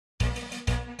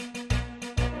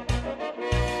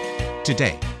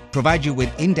Today, provide you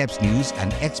with in-depth news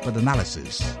and expert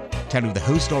analysis, tell you the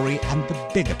whole story and the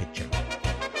bigger picture.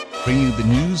 Bring you the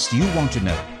news you want to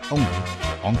know, only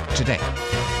on Today.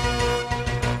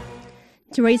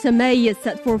 Theresa May is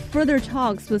set for further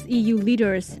talks with EU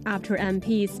leaders after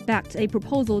MPs backed a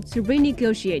proposal to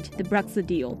renegotiate the Brexit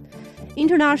deal.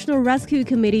 International Rescue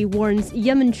Committee warns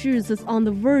Yemen truce is on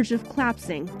the verge of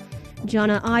collapsing.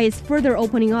 China eyes further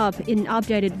opening up in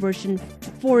updated version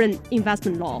foreign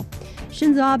investment law.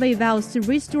 Shinzo Abe vows to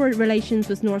restore relations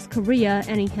with North Korea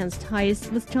and enhance ties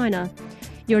with China.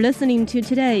 You're listening to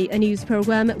Today, a news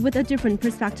program with a different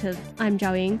perspective. I'm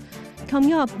Zhao Ying.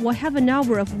 Coming up, we'll have an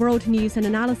hour of world news and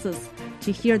analysis.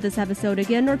 To hear this episode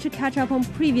again or to catch up on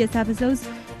previous episodes,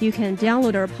 you can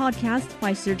download our podcast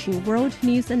by searching World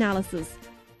News Analysis.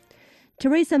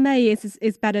 Theresa May is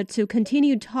expected to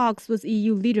continue talks with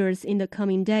EU leaders in the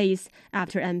coming days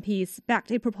after MPs backed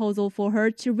a proposal for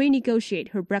her to renegotiate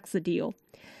her Brexit deal.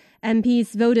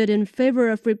 MPs voted in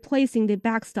favor of replacing the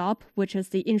backstop, which is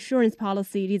the insurance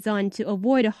policy designed to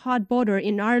avoid a hard border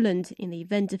in Ireland in the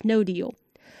event of no deal.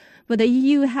 But the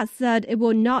EU has said it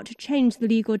will not change the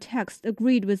legal text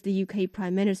agreed with the UK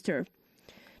Prime Minister.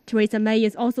 Theresa May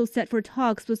is also set for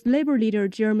talks with Labour leader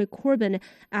Jeremy Corbyn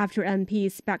after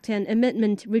MPs backed an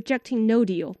amendment rejecting no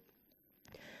deal.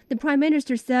 The Prime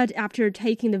Minister said after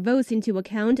taking the votes into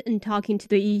account and talking to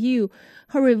the EU,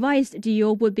 her revised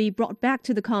deal would be brought back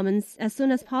to the Commons as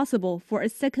soon as possible for a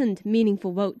second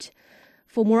meaningful vote.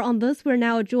 For more on this, we're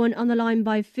now joined on the line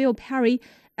by Phil Parry,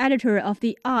 editor of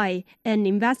The Eye, an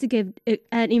investigative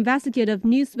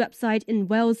news website in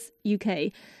Wales,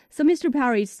 UK. So, Mr.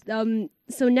 Parry,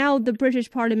 so now the British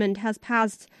Parliament has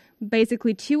passed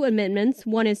basically two amendments.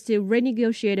 One is to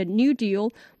renegotiate a new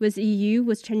deal with EU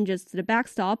with changes to the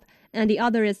backstop, and the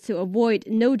other is to avoid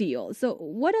no deal. So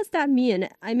what does that mean?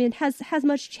 I mean, has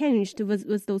much changed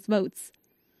with those votes?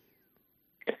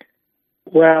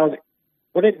 Well,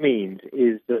 what it means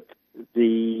is that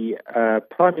the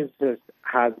Prime Minister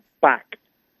has backed,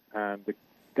 and the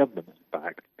government has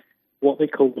backed, what they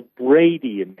call the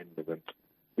Brady Amendment,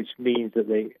 which means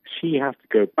that she has to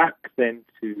go back then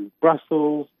to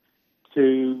Brussels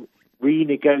to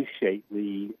renegotiate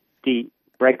the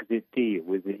Brexit deal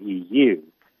with the EU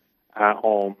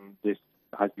on this,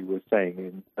 as you were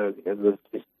saying earlier,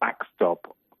 this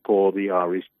backstop for the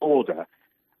Irish border,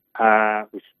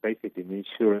 which basically an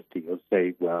insurance deal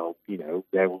say, well,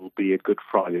 there will be a Good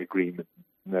Friday Agreement,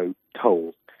 no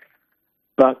tolls.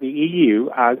 But the EU,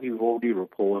 as you've already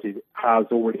reported, has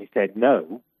already said,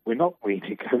 no, we're not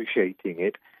renegotiating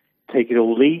it, take it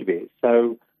or leave it.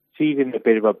 So she's in a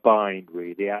bit of a bind,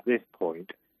 really, at this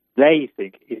point. They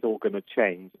think it's all going to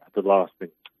change at the last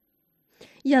minute.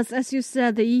 Yes, as you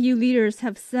said, the EU leaders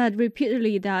have said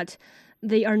repeatedly that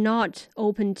they are not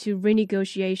open to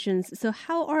renegotiations. So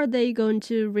how are they going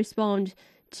to respond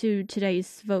to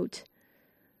today's vote?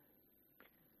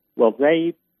 Well,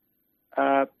 they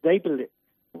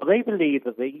believe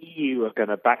that the EU are going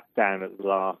to back down at the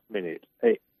last minute.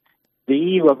 The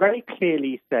EU are very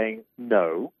clearly saying,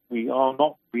 no, we are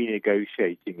not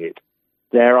renegotiating it.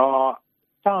 There are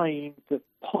signs that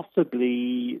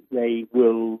possibly they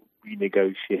will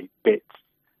renegotiate bits,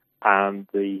 and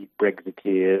the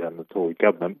Brexiteers and the Tory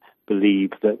government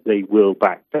believe that they will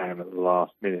back down at the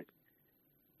last minute.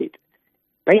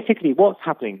 Basically, what's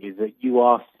happening is that you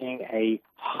are seeing a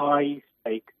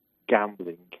high-stakes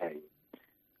gambling game,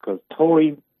 because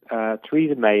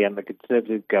Theresa May and the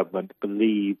Conservative government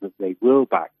believe that they will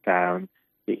back down.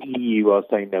 The EU are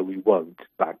saying, no, we won't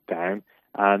back down,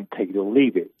 and take it or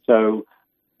leave it. So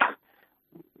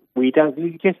we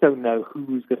just don't know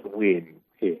who's going to win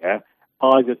here.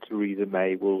 Either Theresa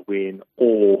May will win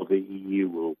or the EU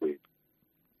will win.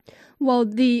 Well,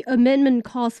 the amendment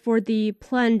calls for the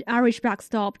planned Irish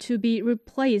backstop to be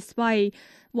replaced by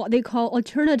what they call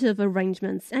alternative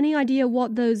arrangements. Any idea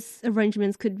what those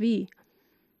arrangements could be?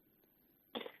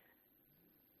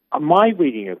 My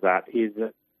reading of that is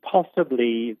that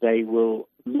possibly they will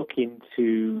look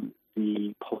into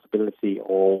the possibility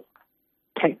of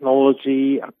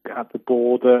technology at the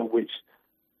border, which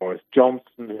Boris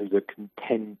Johnson, who's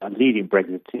a leading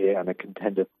Brexiteer and a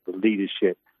contender for the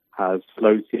leadership, has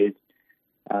floated.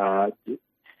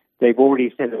 They've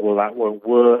already said that, well, that won't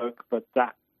work, but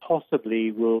that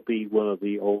possibly will be one of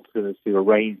the alternative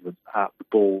arrangements at the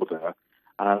border,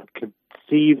 and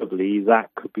conceivably that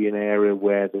could be an area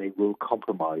where they will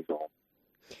compromise on.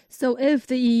 So if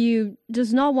the EU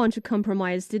does not want to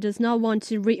compromise, it does not want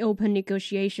to reopen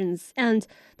negotiations, and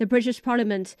the British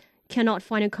Parliament cannot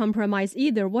find a compromise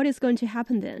either, what is going to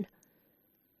happen then?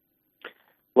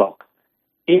 Well,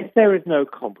 if there is no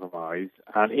compromise,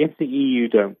 and if the EU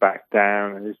don't back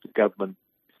down, and if the government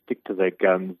stick to their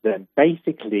guns, then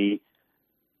basically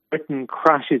Britain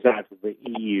crashes out of the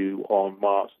EU on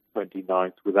March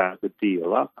 29th without a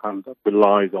deal and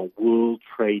relies on World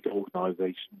Trade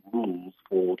Organization rules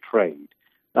for trade.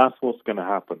 That's what's going to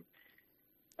happen.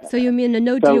 So you mean a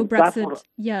no-deal Brexit,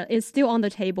 is still on the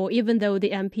table, even though the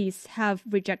MPs have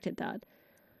rejected that?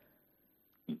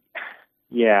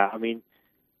 Yeah, I mean,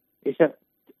 it's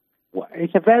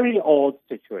a very odd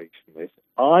situation, this.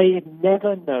 I have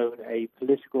never known a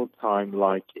political time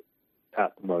like it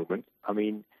at the moment. I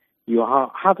mean, you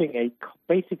are having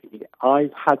basically,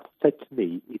 I've had said to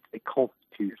me, it's a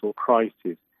constitutional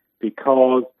crisis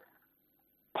because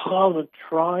Parliament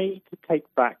tried to take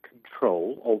back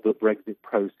control of the Brexit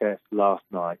process last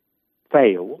night,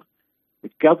 failed. The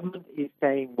government is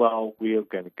saying, well, we're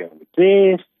going to go with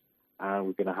this, and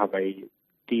we're going to have a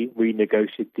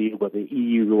renegotiated deal, but the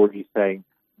EU is already saying,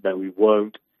 no, we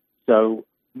won't. So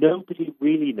nobody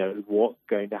really knows what's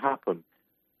going to happen.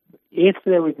 If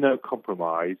there is no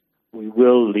compromise, we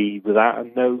will leave without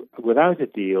a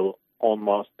deal on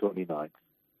March 29th.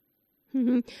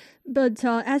 Mm-hmm. But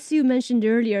as you mentioned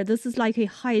earlier, this is like a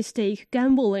high-stake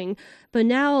gambling. But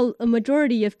now a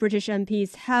majority of British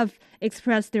MPs have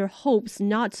expressed their hopes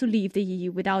not to leave the EU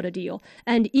without a deal.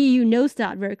 And EU knows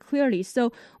that very clearly.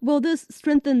 So will this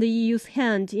strengthen the EU's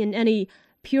hand in any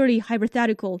purely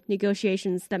hypothetical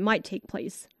negotiations that might take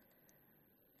place?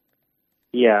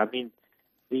 Yeah, I mean,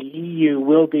 the EU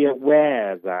will be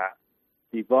aware that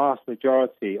the vast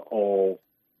majority of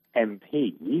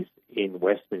MPs in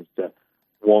Westminster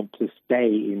want to stay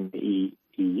in the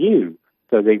EU.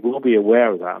 So they will be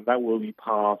aware of that, and that will be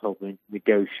part of the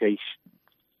negotiations,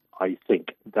 I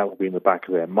think. That will be in the back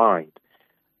of their mind.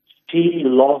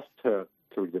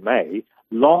 Theresa May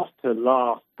lost her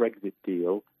last Brexit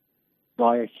deal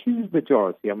by a huge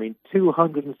majority. I mean,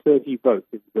 230 votes.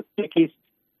 It was the biggest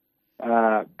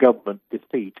government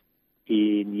defeat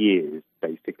in years,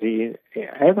 basically,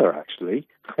 ever, actually.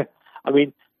 I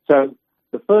mean, so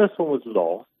the first one was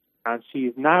lost, and she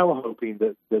is now hoping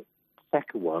that the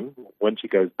second one, when she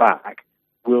goes back,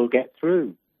 will get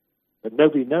through. But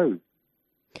nobody knows.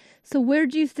 So where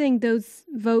do you think those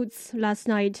votes last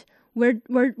night,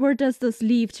 where does this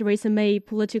leave Theresa May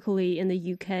politically in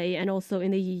the UK and also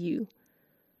in the EU?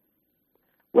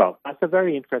 Well, that's a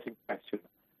very interesting question.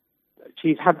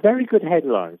 She's had very good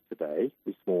headlines today,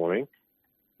 this morning.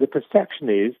 The perception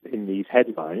is, in these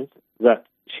headlines, that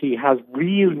she has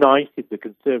reunited the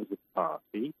Conservative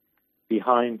Party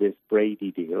behind this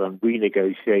Brady deal and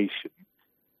renegotiation.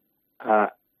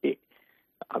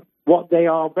 What they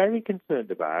are very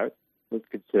concerned about with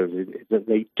Conservatives is that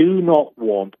they do not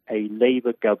want a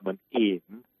Labour government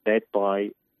led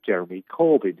by Jeremy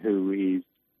Corbyn, who is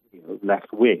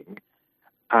left-wing,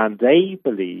 and they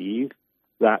believe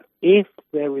that if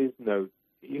there is a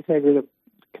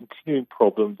continuing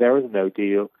problem, there is no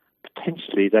deal,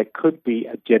 potentially there could be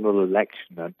a general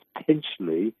election and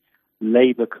potentially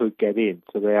Labour could get in.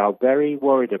 So they are very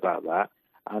worried about that.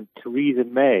 And Theresa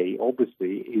May,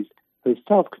 obviously, is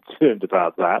herself concerned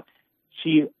about that.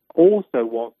 She also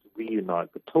wants to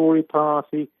reunite the Tory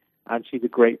party, and she's a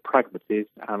great pragmatist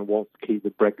and wants to keep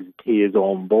the Brexiteers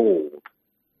on board.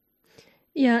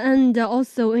 Yeah, and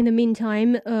also in the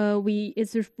meantime,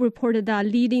 it's reported that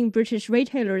leading British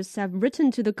retailers have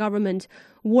written to the government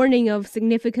warning of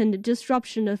significant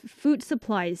disruption of food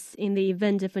supplies in the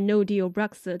event of a no-deal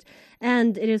Brexit.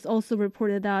 And it is also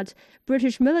reported that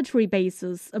British military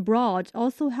bases abroad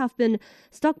also have been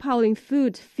stockpiling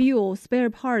food, fuel, spare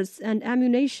parts, and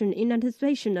ammunition in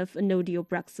anticipation of a no-deal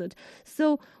Brexit.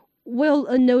 So will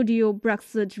a no-deal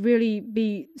Brexit really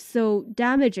be so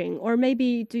damaging? Or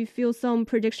maybe do you feel some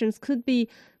predictions could be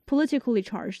politically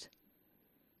charged?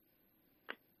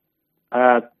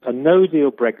 A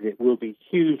no-deal Brexit will be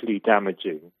hugely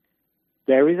damaging.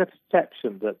 There is a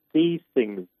perception that these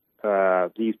things,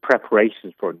 these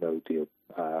preparations for a no-deal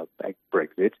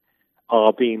Brexit,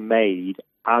 are being made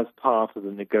as part of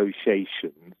the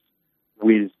negotiations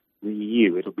with the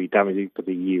EU. It'll be damaging for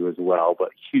the EU as well, but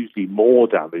hugely more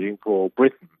damaging for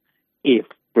Britain if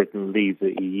Britain leaves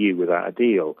the EU without a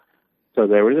deal. So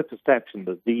there is a perception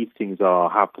that these things are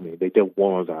happening. They don't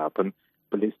want it to happen,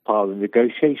 but it's part of the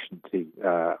negotiation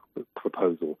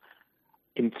proposal.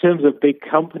 In terms of big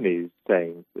companies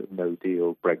saying that no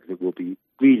deal Brexit will be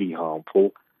really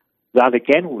harmful, that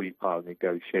again will be part of the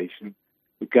negotiation.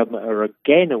 The government are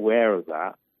again aware of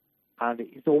that, and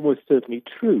it's almost certainly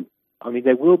true. I mean,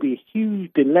 there will be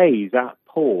huge delays at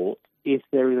port if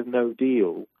there is a no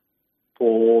deal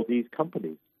for these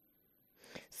companies.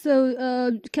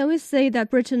 So can we say that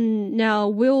Britain now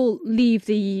will leave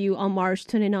the EU on March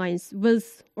 29th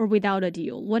with or without a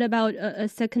deal? What about a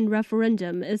second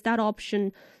referendum? Is that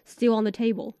option still on the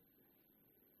table?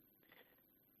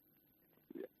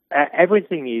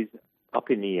 Everything is up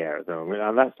in the air at the moment,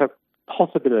 and that's a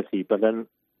possibility, but then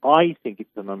I think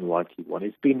it's an unlikely one.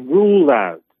 It's been ruled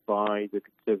out by the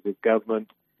Conservative government,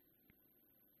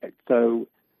 so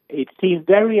it seems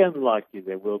very unlikely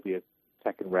there will be a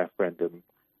second referendum,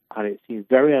 and it seems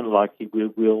very unlikely we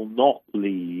will not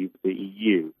leave the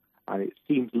EU, and it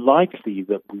seems likely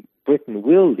that Britain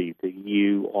will leave the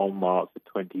EU on March the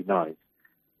 29th.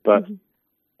 But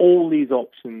all these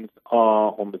options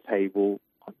are on the table.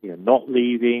 Not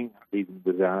leaving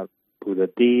with a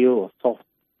deal, a soft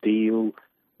deal,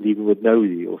 leaving with no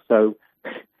deal. So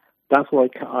that's why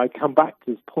I come back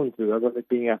to this point of it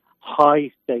being a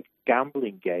high-stakes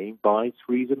gambling game by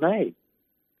Theresa May.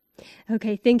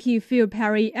 Okay, thank you, Phil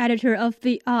Parry, editor of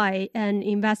The Eye, an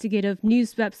investigative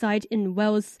news website in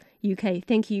Wales, UK.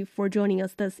 Thank you for joining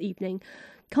us this evening.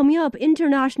 Coming up,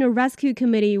 International Rescue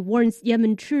Committee warns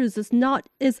Yemen truce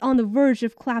is on the verge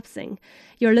of collapsing.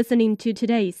 You're listening to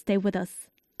Today. Stay with us.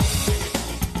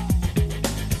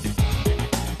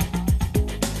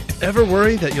 Ever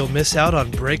worry that you'll miss out on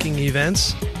breaking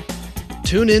events?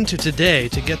 Tune in to Today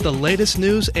to get the latest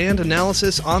news and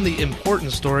analysis on the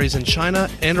important stories in China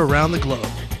and around the globe.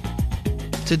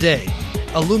 Today,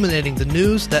 illuminating the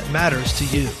news that matters to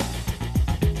you.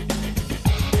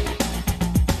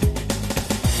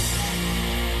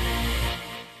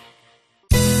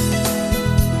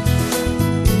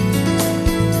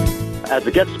 As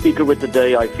a guest speaker with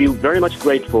Today, I feel very much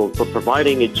grateful for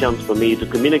providing a chance for me to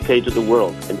communicate to the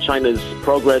world and China's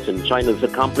progress and China's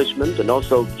accomplishment and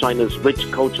also China's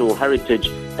rich cultural heritage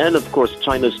and, of course,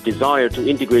 China's desire to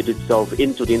integrate itself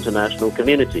into the international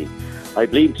community. I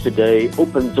believe Today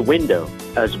opens a window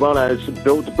as well as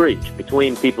builds a bridge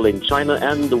between people in China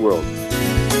and the world.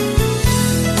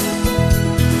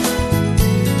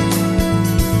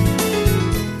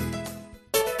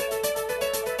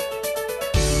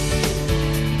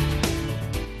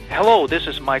 Hello, this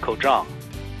is Michael Zhang.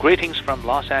 Greetings from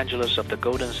Los Angeles of the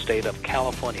Golden State of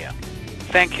California.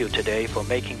 Thank you today for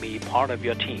making me part of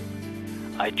your team.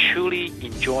 I truly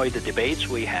enjoyed the debates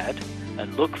we had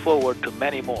and look forward to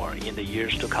many more in the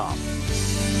years to come.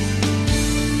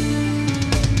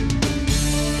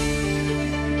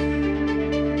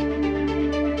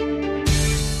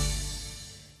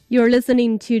 You're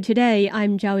listening to Today.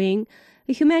 I'm Zhao Ying.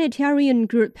 A humanitarian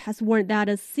group has warned that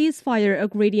a ceasefire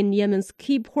agreed in Yemen's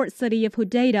key port city of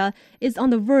Hodeidah is on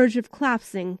the verge of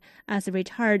collapsing as a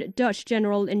retired Dutch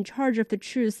general in charge of the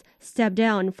truce stepped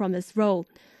down from his role.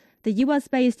 The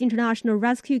U.S.-based International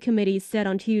Rescue Committee said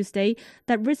on Tuesday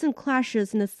that recent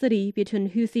clashes in the city between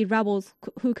Houthi rebels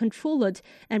who control it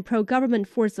and pro-government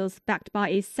forces backed by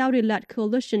a Saudi-led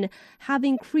coalition have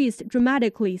increased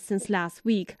dramatically since last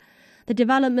week. The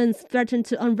developments threaten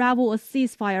to unravel a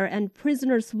ceasefire and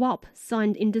prisoner swap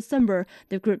signed in December,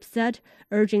 the group said,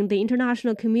 urging the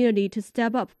international community to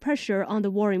step up pressure on the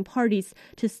warring parties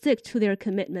to stick to their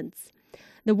commitments.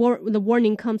 The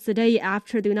warning comes a day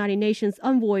after the United Nations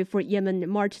envoy for Yemen,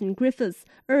 Martin Griffiths,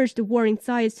 urged the warring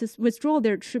sides to withdraw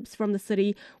their troops from the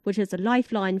city, which is a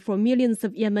lifeline for millions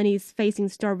of Yemenis facing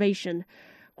starvation.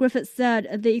 Griffiths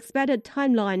said the expected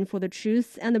timeline for the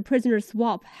truce and the prisoner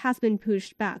swap has been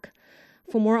pushed back.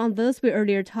 For more on this, we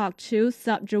earlier talked to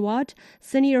Saad Jawad,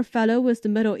 Senior Fellow with the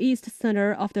Middle East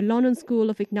Center of the London School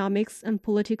of Economics and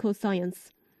Political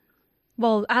Science.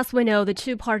 Well, as we know, the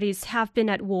two parties have been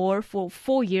at war for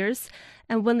 4 years,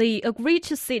 and when they agreed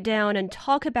to sit down and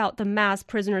talk about the mass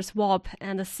prisoner swap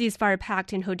and the ceasefire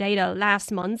pact in Hodeidah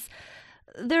last month,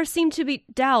 there seemed to be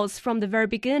doubts from the very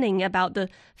beginning about the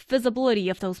feasibility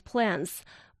of those plans.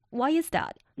 Why is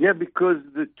that? Yeah, because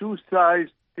the two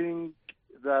sides think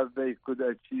that they could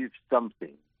achieve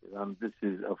something. And this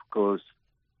is, of course,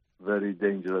 very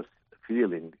dangerous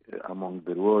feeling among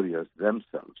the warriors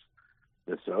themselves.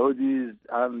 The Saudis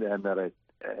and the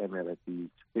Emiratis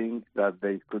think that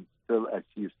they could still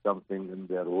achieve something in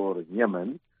their war in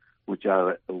Yemen, which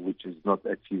is not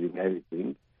achieving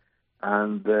anything.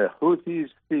 And the Houthis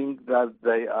think that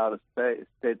they are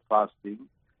steadfasting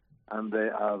and they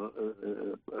are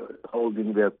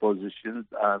holding their positions,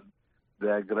 and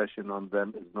the aggression on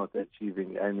them is not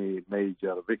achieving any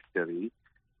major victory.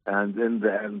 And in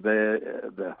the end,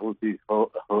 the Houthis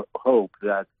hope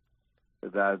that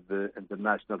the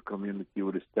international community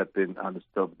will step in and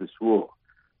stop this war.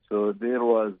 So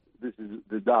this is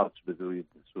the doubts between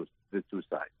the two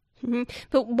sides. Mm-hmm.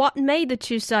 But what made the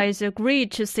two sides agree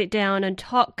to sit down and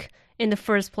talk in the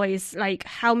first place? Like,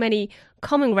 how many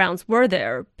common grounds were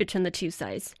there between the two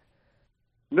sides?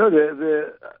 No,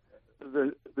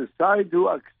 the side who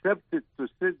accepted to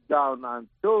sit down and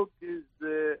talk is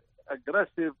the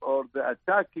aggressive or the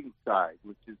attacking side,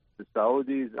 which is the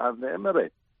Saudis and the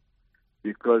Emirates,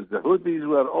 because the Houthis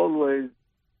were always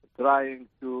trying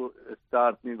to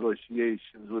start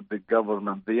negotiations with the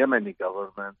government, the Yemeni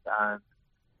government, and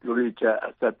to reach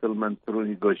a settlement through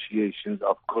negotiations,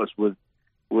 of course, with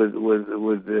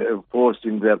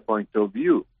enforcing their point of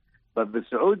view. But the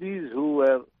Saudis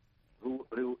who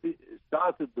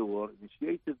started the war,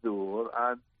 initiated the war,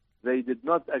 and they did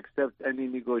not accept any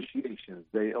negotiations.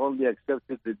 They only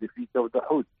accepted the defeat of the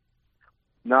Houthis.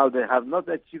 Now they have not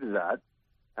achieved that.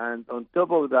 And on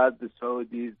top of that, the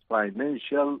Saudis'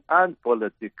 financial and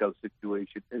political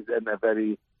situation is in a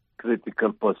very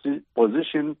critical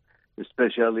position,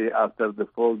 especially after the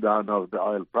fall down of the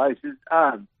oil prices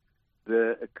and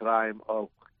the crime of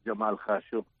Jamal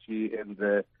Khashoggi in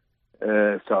the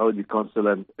Saudi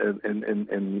consulate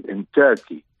in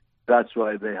Turkey. That's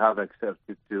why they have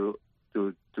accepted to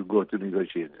go to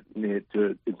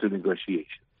into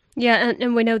negotiations. Yeah,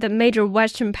 and we know that major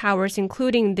Western powers,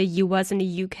 including the US and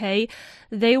the UK,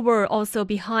 they were also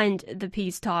behind the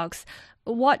peace talks.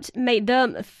 What made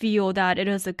them feel that it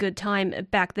was a good time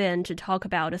back then to talk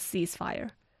about a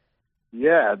ceasefire?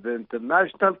 Yeah, the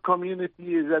international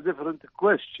community is a different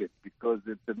question, because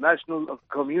the international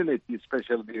community,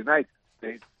 especially the United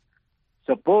States,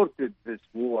 supported this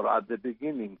war at the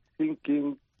beginning,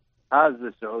 thinking, as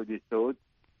the Saudis thought,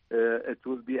 it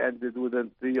will be ended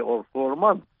within 3 or 4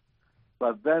 months.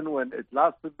 But then when it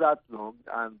lasted that long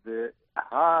and the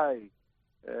high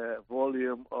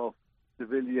volume of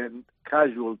civilian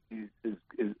casualties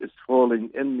is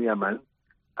falling in Yemen,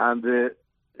 and the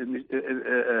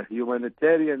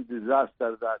humanitarian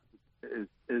disaster that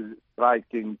is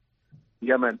striking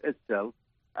Yemen itself,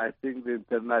 I think the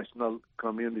international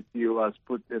community was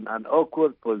put in an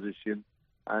awkward position,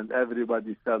 and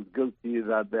everybody felt guilty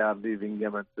that they are leaving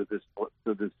Yemen to this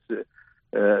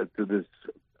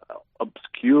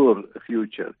obscure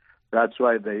future. That's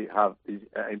why they have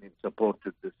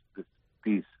supported this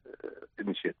peace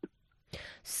initiative.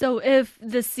 So if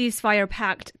the ceasefire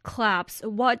pact collapses,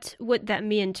 what would that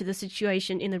mean to the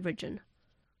situation in the region?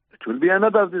 It will be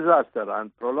another disaster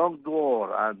and prolonged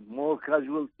war and more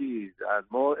casualties and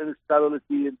more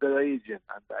instability in the region.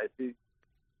 And I think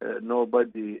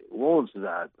nobody wants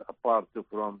that, apart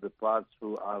from the parts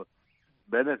who are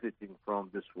benefiting from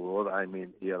this war, I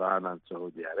mean Iran and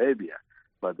Saudi Arabia.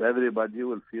 But everybody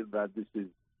will feel that this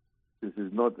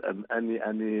is not any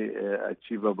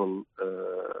achievable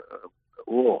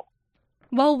war.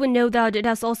 Well, we know that it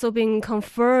has also been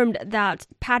confirmed that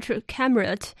Patrick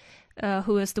Cammaert,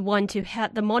 who is the one to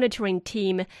head the monitoring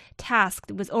team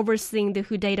tasked with overseeing the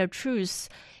Hudaydah truce,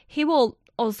 he will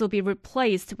also be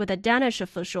replaced with a Danish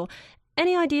official.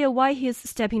 Any idea why he's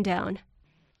stepping down?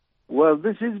 Well,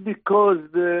 this is because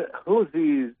the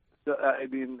Houthis,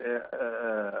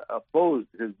 opposed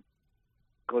his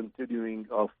continuing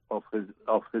of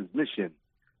his mission.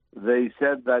 They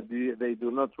said that they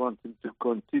do not want him to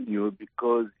continue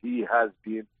because he has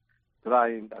been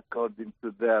trying, according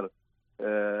to their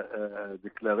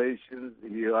declarations,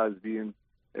 he has been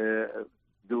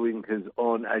doing his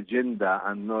own agenda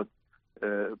and not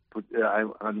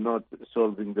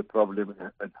solving the problem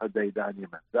in Hudaydah and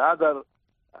Yemen. The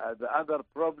other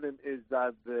problem is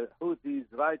that the Houthis,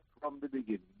 right from the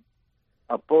beginning,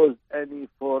 opposed any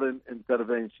foreign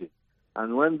intervention.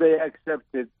 And when they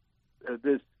accepted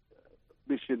this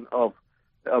mission of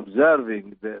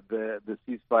observing the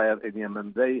ceasefire in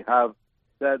Yemen, they have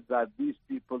said that these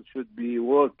people should be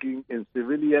working in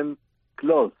civilian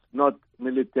clothes, not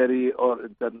military or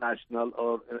international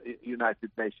or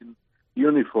United Nations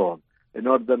uniform, in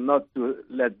order not to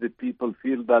let the people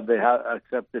feel that they have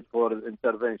accepted foreign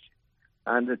intervention.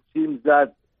 And it seems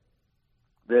that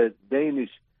the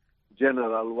Danish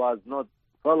general was not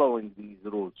following these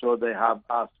rules, so they have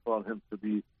asked for him to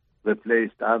be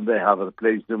replaced, and they have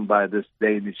replaced him by this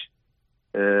Danish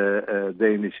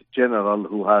general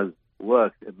who has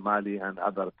worked in Mali and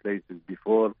other places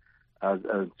before as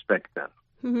an inspector.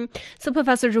 Mm-hmm. So,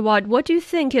 Professor Jawad, what do you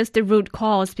think is the root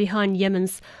cause behind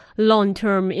Yemen's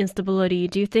long-term instability?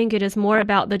 Do you think it is more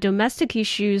about the domestic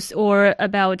issues or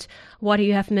about what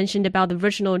you have mentioned about the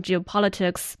regional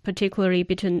geopolitics, particularly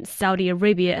between Saudi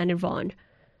Arabia and Iran?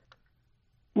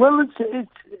 Well,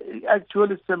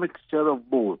 it's a mixture of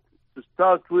both. To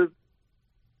start with,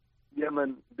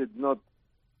 Yemen did not,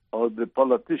 or the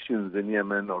politicians in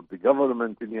Yemen or the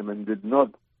government in Yemen did not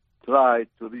try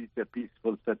to reach a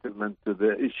peaceful settlement to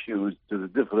the issues, to the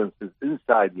differences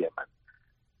inside Yemen.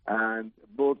 And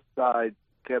both sides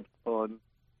kept on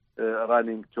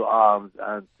running to arms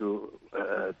and to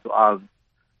armed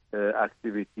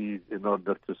activities in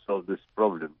order to solve this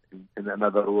problem. In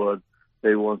another word,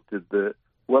 they wanted the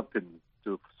weapons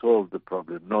to solve the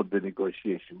problem, not the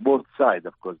negotiation. Both sides,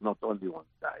 of course, not only one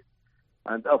side.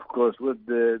 And of course, with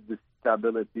the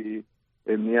stability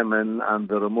in Yemen and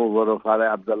the removal of Ali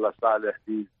Abdullah Saleh,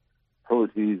 these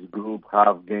Houthis group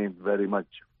have gained very much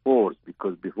force,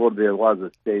 because before there was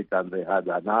a state and they had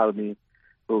an army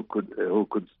who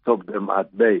could stop them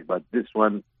at bay, but this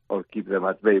one, or keep them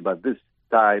at bay. But this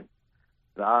time,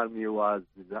 the army was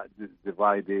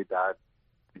divided and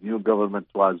the new government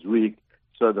was weak,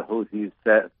 so the Houthis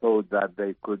thought that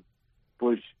they could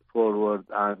push forward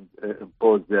and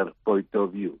impose their point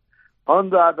of view. On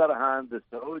the other hand, the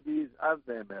Saudis and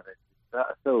the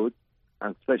Emiratis thought,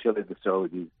 and especially the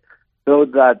Saudis,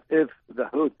 thought that if the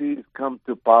Houthis come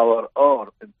to power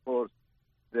or enforce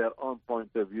their own point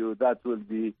of view, that will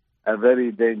be a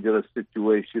very dangerous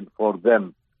situation for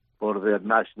them, for their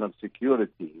national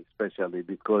security, especially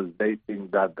because they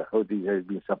think that the Houthis have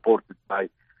been supported by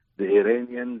the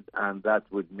Iranians, and that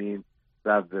would mean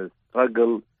that the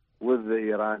struggle with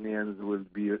the Iranians will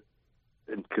be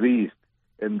increased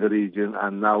in the region,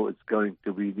 and now it's going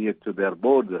to be near to their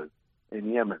borders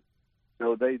in Yemen.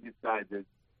 So they decided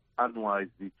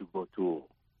unwisely to go to war.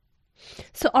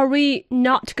 So are we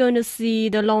not going to see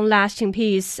the long-lasting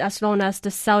peace as long as the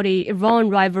Saudi-Iran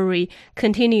rivalry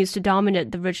continues to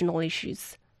dominate the regional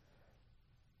issues?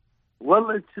 Well,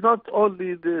 it's not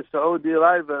only the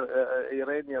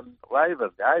Saudi-Iranian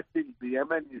rivalry. I think the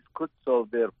Yemenis could solve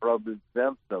their problems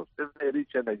themselves. If they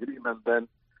reach an agreement, then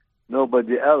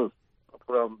nobody else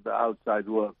from the outside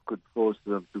world could force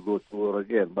them to go to war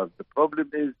again. But the problem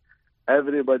is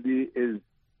everybody is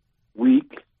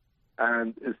weak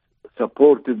and is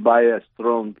supported by a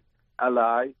strong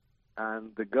ally,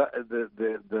 and the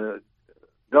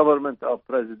government of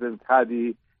President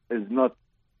Hadi is not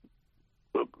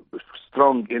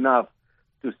strong enough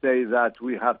to say that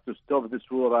we have to stop this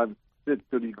war and sit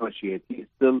to negotiate. He's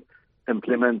still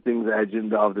implementing the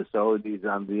agenda of the Saudis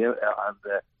and the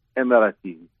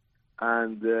Emiratis.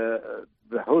 And the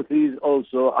Houthis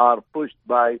also are pushed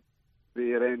by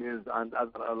the Iranians and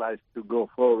other allies to go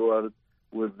forward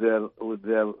with their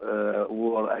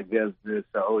war against the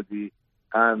Saudi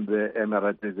and the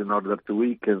Emiratis in order to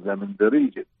weaken them in the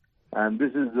region. And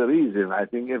this is the reason, I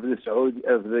think, if the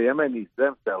Yemenis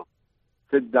themselves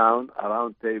sit down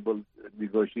around table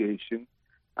negotiation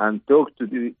and talk to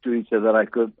each other,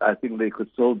 I think they could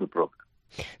solve the problem.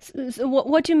 So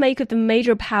what do you make of the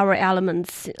major power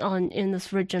elements in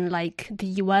this region, like the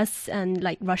U.S. and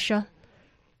like Russia?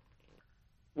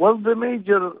 Well, the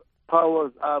major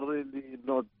powers are really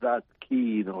not that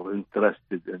keen or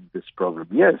interested in this problem.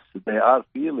 Yes, they are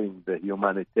feeling the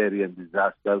humanitarian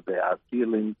disaster. They are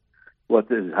feeling what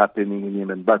is happening in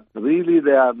Yemen. But really,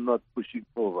 they are not pushing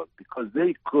forward because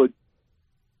they could,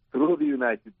 through the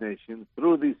United Nations,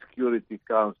 through the Security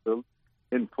Council,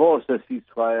 enforce a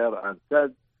ceasefire and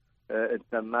send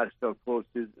international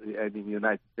forces and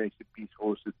United Nations peace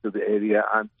forces to the area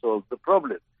and solve the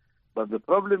problem. But the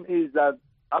problem is that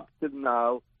up till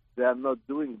now, they are not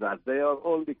doing that. They are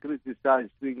only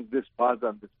criticizing this part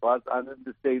and this part, and at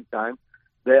the same time,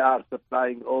 they are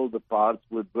supplying all the parts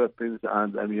with weapons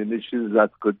and ammunition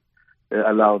that could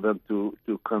allow them to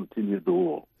continue the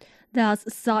war.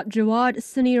 That's Saad Jawad,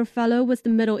 Senior Fellow with the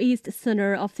Middle East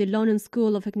Center of the London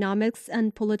School of Economics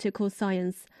and Political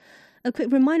Science. A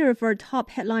quick reminder of our top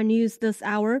headline news this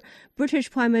hour. British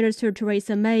Prime Minister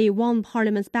Theresa May won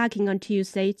Parliament's backing on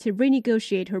Tuesday to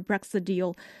renegotiate her Brexit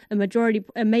deal,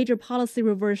 a major policy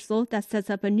reversal that sets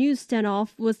up a new standoff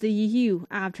with the EU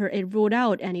after it ruled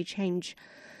out any change.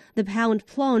 The pound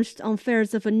plunged on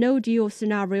fears of a no-deal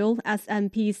scenario as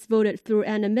MPs voted through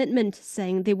an amendment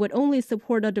saying they would only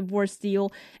support a divorce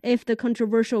deal if the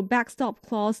controversial backstop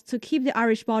clause to keep the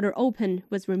Irish border open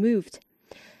was removed.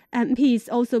 MPs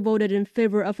also voted in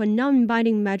favor of a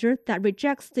non-binding measure that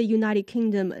rejects the United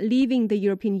Kingdom leaving the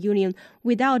European Union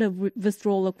without a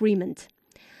withdrawal agreement.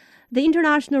 The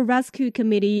International Rescue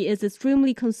Committee is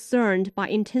extremely concerned by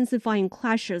intensifying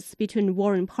clashes between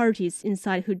warring parties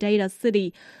inside Hodeidah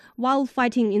city, while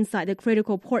fighting inside the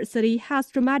critical port city has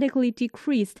dramatically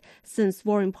decreased since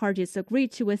warring parties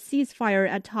agreed to a ceasefire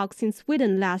at talks in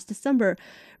Sweden last December.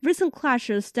 Recent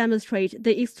clashes demonstrate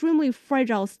the extremely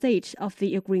fragile state of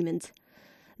the agreement.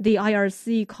 The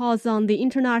IRC calls on the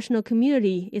international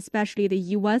community, especially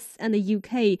the US and the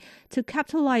UK, to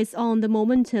capitalize on the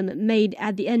momentum made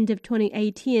at the end of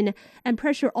 2018 and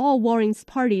pressure all warring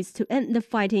parties to end the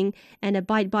fighting and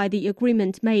abide by the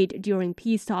agreement made during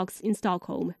peace talks in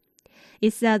Stockholm.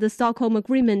 It said the Stockholm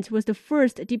Agreement was the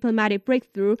first diplomatic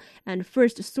breakthrough and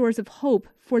first source of hope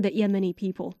for the Yemeni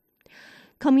people.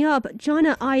 Coming up,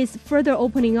 China eyes further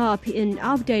opening up in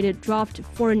outdated draft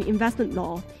foreign investment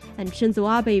law, and Shinzo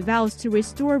Abe vows to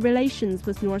restore relations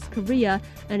with North Korea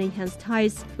and enhance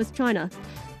ties with China.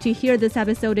 To hear this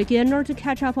episode again or to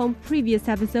catch up on previous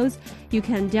episodes, you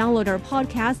can download our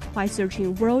podcast by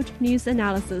searching World News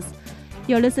Analysis.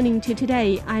 You're listening to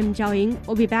Today. I'm Zhao Ying.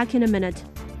 We'll be back in a minute.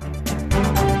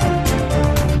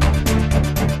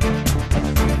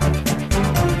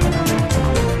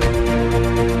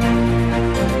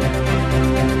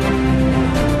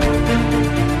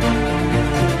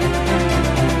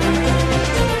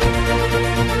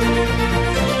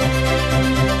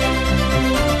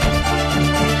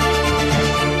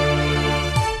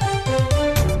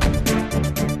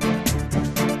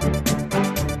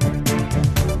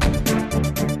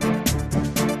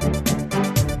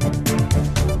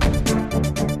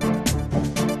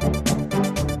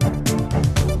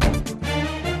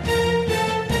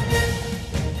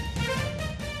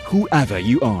 Whoever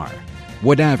you are,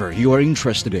 whatever you are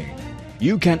interested in,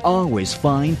 you can always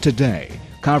find Today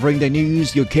covering the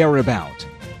news you care about.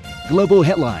 Global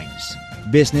headlines,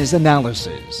 business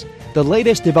analysis, the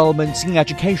latest developments in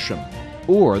education,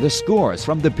 or the scores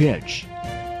from the pitch.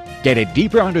 Get a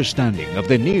deeper understanding of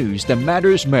the news that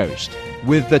matters most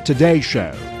with the Today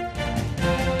Show.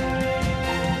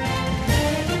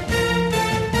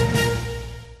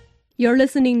 You're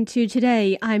listening to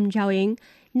Today. I'm Zhao Ying.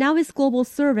 Now is Global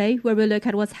Survey, where we look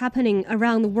at what's happening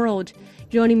around the world.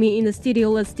 Joining me in the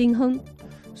studio is Ding Heng.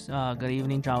 Good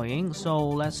evening, Zhao Ying. So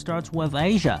let's start with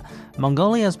Asia.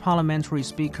 Mongolia's parliamentary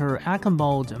speaker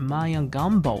Akhenbold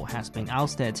Mayangombo has been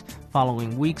ousted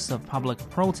following weeks of public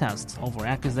protests over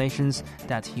accusations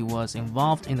that he was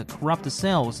involved in the corrupt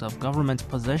sales of government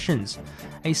positions.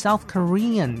 A South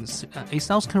Korean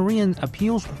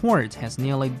appeals court has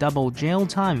nearly doubled jail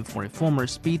time for a former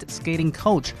speed skating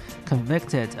coach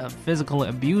convicted of physically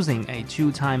abusing a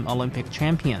two-time Olympic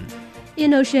champion.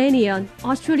 In Oceania,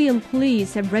 Australian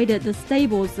police have raided the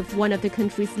stables of one of the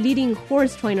country's leading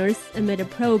horse trainers amid a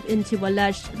probe into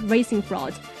alleged racing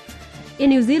fraud. In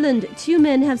New Zealand, 2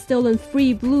 men have stolen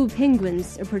 3 blue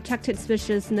penguins, a protected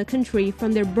species in the country,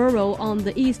 from their burrow on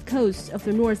the east coast of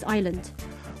the North Island.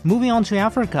 Moving on to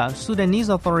Africa, Sudanese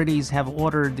authorities have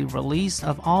ordered the release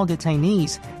of all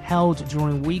detainees held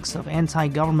during weeks of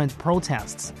anti-government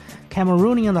protests.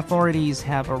 Cameroonian authorities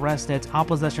have arrested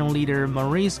opposition leader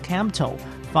Maurice Kamto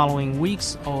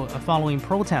following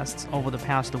protests over the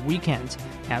past weekend,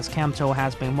 as Kamto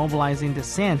has been mobilizing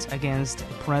dissent against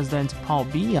President Paul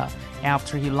Biya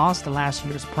after he lost last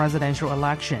year's presidential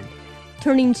election.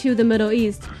 Turning to the Middle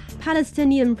East,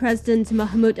 Palestinian President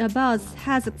Mahmoud Abbas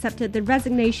has accepted the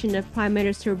resignation of Prime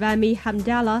Minister Rami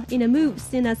Hamdallah in a move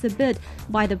seen as a bid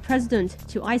by the president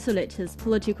to isolate his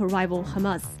political rival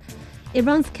Hamas.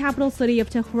 Iran's capital city of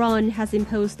Tehran has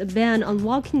imposed a ban on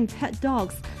walking pet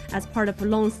dogs as part of a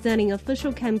long-standing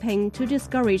official campaign to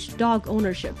discourage dog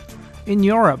ownership. In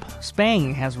Europe,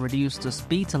 Spain has reduced the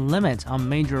speed limit on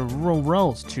major rural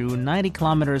roads to 90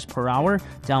 km per hour,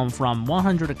 down from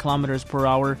 100 km per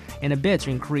hour, in a bid to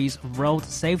increase road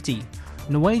safety.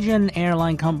 Norwegian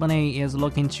airline company is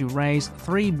looking to raise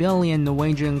 3 billion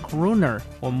Norwegian kroner,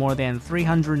 or more than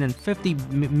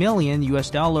 $350 million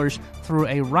through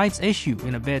a rights issue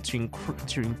in a bid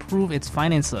to improve its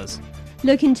finances.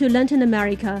 Looking to Latin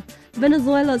America,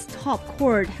 Venezuela's top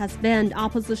court has banned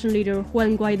opposition leader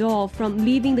Juan Guaidó from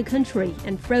leaving the country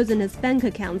and frozen his bank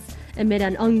accounts amid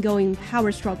an ongoing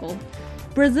power struggle.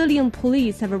 Brazilian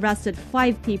police have arrested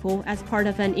 5 people as part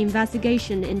of an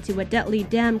investigation into a deadly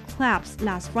dam collapse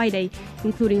last Friday,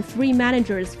 including 3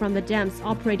 managers from the dam's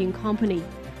operating company.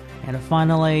 And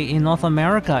finally, in North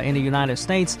America, in the United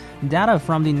States, data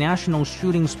from the National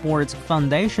Shooting Sports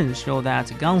Foundation show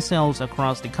that gun sales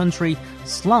across the country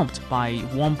slumped by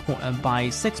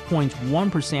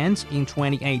 6.1% in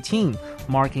 2018,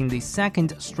 marking the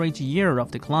second straight year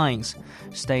of declines.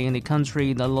 Staying in the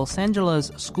country, the Los Angeles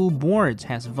School Board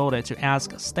has voted to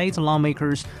ask state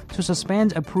lawmakers to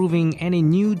suspend approving any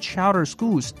new charter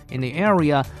schools in the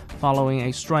area following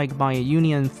a strike by a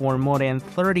union for more than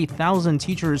 30,000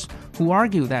 teachers who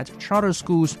argue that charter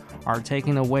schools are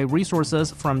taking away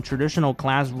resources from traditional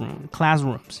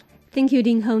classrooms. Thank you,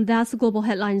 Ding Heng. That's the Global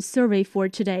Headlines survey for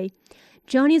today.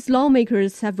 Chinese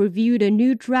lawmakers have reviewed a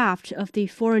new draft of the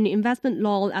foreign investment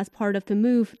law as part of the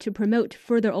move to promote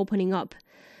further opening up.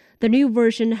 The new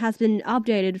version has been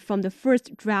updated from the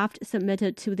first draft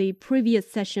submitted to the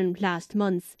previous session last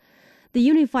month. The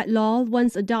unified law,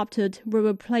 once adopted, will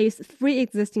replace three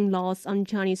existing laws on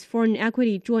Chinese foreign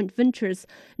equity joint ventures,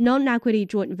 non-equity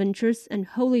joint ventures, and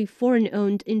wholly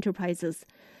foreign-owned enterprises.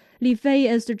 Li Fei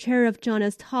is the chair of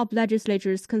China's top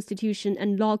legislature's Constitution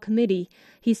and Law Committee.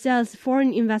 He says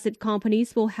foreign invested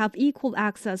companies will have equal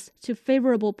access to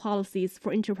favorable policies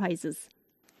for enterprises.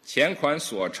 前款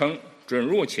所称准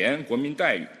入前国民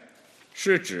待遇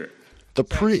是指 The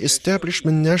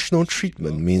pre-establishment national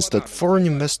treatment means that foreign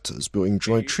investors will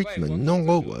enjoy treatment no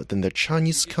lower than their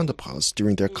Chinese counterparts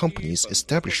during their company's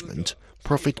establishment,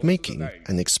 profit-making,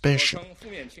 and expansion.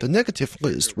 The negative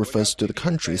list refers to the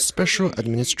country's special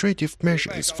administrative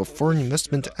measures for foreign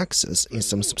investment access in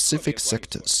some specific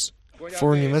sectors.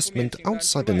 Foreign investment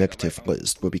outside the negative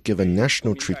list will be given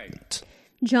national treatment.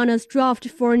 China's draft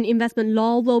foreign investment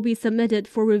law will be submitted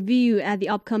for review at the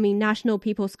upcoming National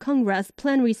People's Congress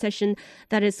plenary session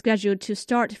that is scheduled to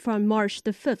start from March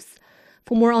the 5th.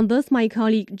 For more on this, my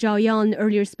colleague Zhao Yang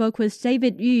earlier spoke with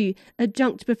David Yu,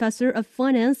 adjunct professor of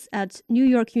finance at New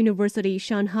York University,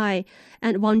 Shanghai,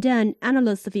 and Wang Dan,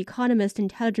 analyst of Economist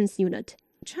Intelligence Unit.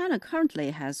 China currently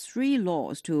has three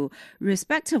laws to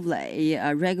respectively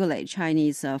regulate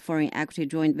Chinese foreign equity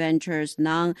joint ventures,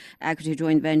 non-equity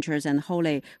joint ventures, and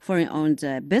wholly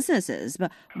foreign-owned businesses.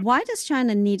 But why does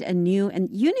China need a new and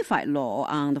unified law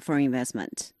on the foreign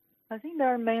investment? I think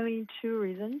there are mainly two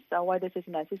reasons why this is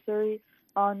necessary.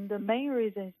 The main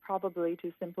reason is probably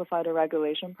to simplify the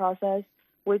regulation process,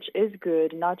 which is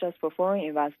good not just for foreign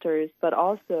investors, but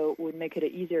also would make it an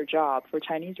easier job for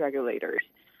Chinese regulators.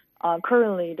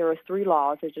 Currently, there are three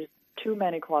laws. There's just too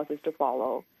many clauses to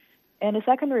follow. And the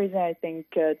second reason, I think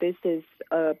this is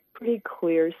a pretty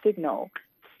clear signal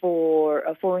for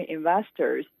foreign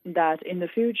investors that in the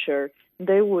future,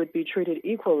 they would be treated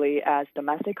equally as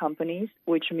domestic companies,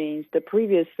 which means the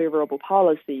previous favorable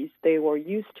policies they were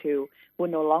used to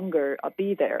would no longer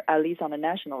be there, at least on a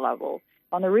national level.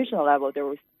 On the regional level, there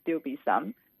will still be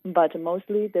some, but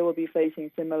mostly they will be facing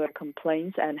similar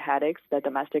complaints and headaches that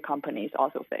domestic companies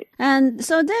also face. And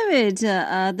so, David,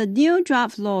 the new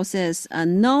draft law says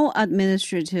no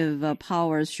administrative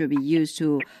powers should be used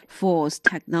to force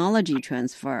technology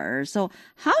transfer. So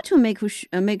how to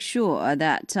make sure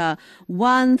that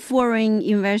when foreign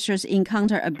investors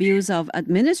encounter abuse of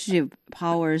administrative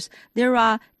powers, there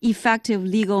are effective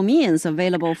legal means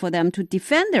available for them to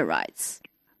defend their rights?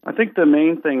 I think the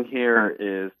main thing here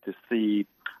is to see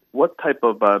what type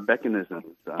of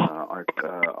mechanisms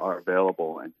are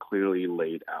available and clearly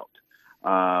laid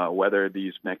out. Whether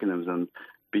these mechanisms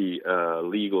be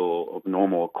legal,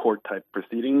 normal court-type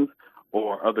proceedings,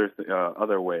 or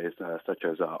other ways such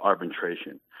as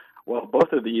arbitration. Well,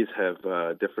 both of these have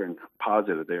different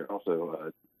positives. There are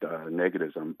also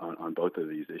negatives on both of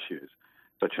these issues,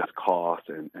 such as cost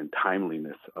and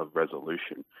timeliness of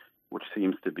resolution, which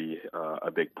seems to be a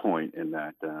big point in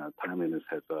that timeliness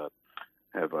have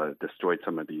destroyed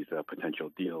some of these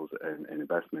potential deals and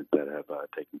investments that have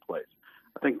taken place.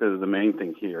 I think the main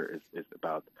thing here is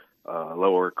about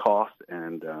lower cost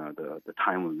and the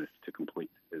timeliness to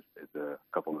complete is a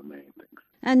couple of the main things.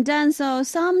 And then, so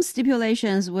some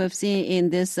stipulations we've seen in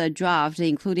this draft,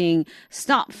 including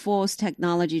stop forced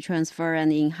technology transfer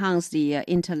and enhance the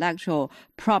intellectual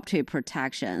property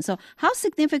protection. So how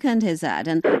significant is that?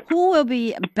 And who will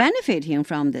be benefiting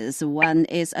from this when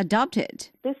it's adopted?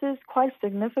 This is quite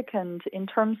significant in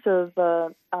terms of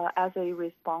as a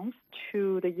response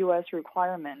to the U.S.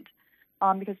 requirement,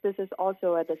 because this is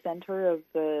also at the center of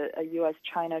the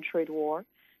U.S.-China trade war.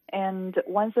 And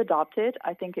once adopted,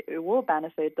 I think it will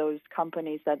benefit those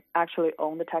companies that actually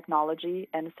own the technology,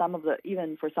 and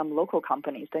even for some local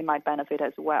companies, they might benefit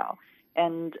as well.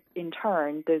 And in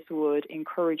turn, this would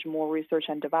encourage more research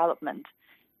and development.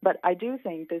 But I do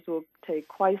think this will take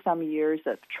quite some years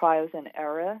of trials and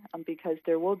error because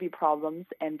there will be problems,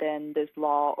 and then this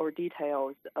law or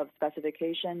details of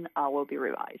specification will be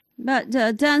revised. But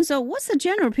Dan, so what's the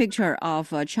general picture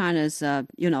of China's,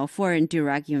 foreign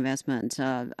direct investment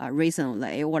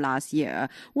recently or last year?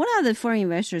 What are the foreign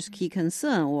investors' key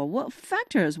concerns, or what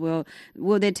factors will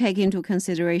they take into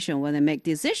consideration when they make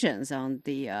decisions on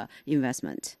the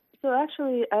investment? So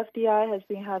actually, FDI has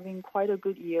been having quite a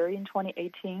good year in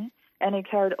 2018, and it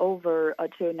carried over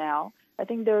till now. I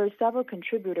think there are several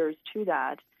contributors to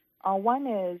that. One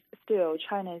is still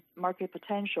China's market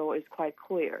potential is quite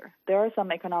clear. There are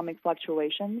some economic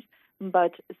fluctuations,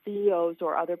 but CEOs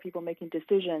or other people making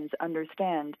decisions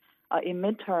understand in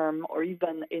midterm or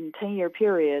even in 10-year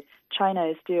period, China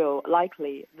is still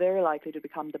very likely to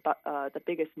become the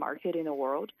biggest market in the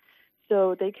world.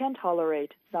 So they can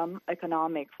tolerate some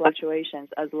economic fluctuations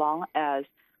as long as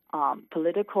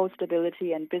political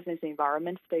stability and business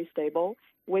environment stay stable,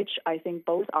 which I think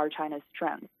both are China's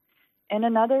strengths. And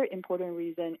another important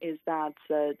reason is that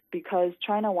because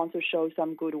China wants to show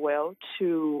some goodwill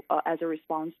as a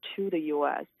response to the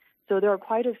U.S., so there are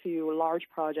quite a few large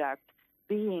projects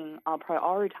being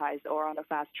prioritized or on a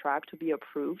fast track to be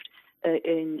approved,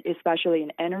 especially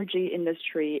in energy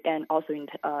industry and also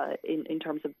in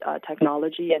terms of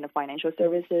technology and financial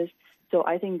services. So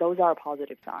I think those are a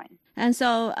positive sign. And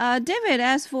so, David,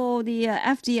 as for the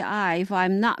FDI, if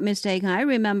I'm not mistaken, I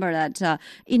remember that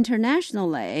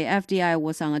internationally, FDI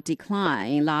was on a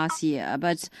decline last year.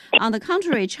 But on the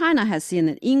contrary, China has seen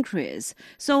an increase.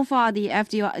 So far, the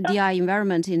FDI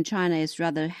environment in China is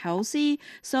rather healthy.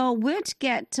 So we'll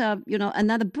get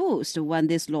another boost when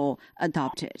this law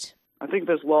adopted. I think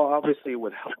this law obviously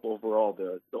would help overall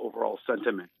the overall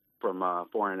sentiment from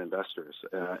foreign investors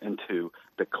into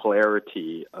the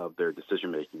clarity of their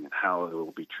decision-making and how it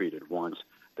will be treated once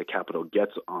the capital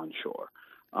gets onshore.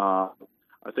 I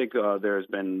think there's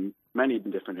been many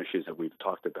different issues that we've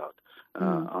talked about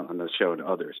on the show and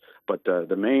others. But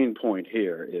the main point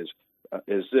here is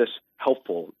this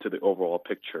helpful to the overall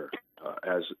picture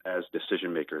as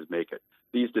decision-makers make it?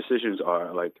 These decisions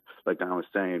are, like I was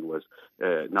saying, was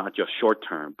not just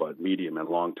short-term, but medium and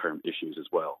long-term issues as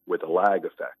well, with a lag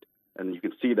effect. And you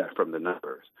can see that from the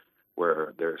numbers,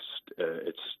 where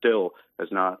it still has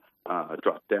not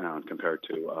dropped down compared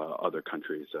to other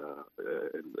countries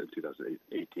in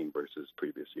 2018 versus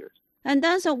previous years. And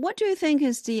then, so what do you think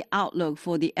is the outlook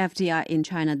for the FDI in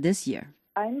China this year?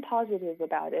 I'm positive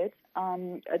about it.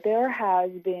 There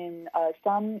has been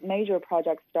some major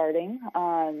projects starting.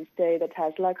 Say the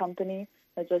Tesla company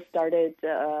that just started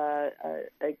a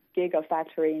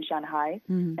gigafactory in Shanghai.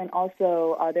 And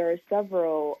also there are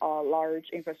several large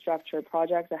infrastructure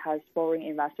projects that has foreign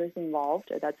investors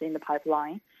involved that's in the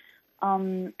pipeline.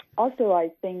 Also,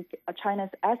 I think China's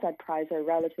asset prices are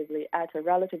at a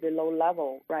relatively low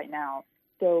level right now.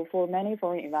 So for many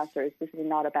foreign investors, this is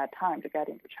not a bad time to get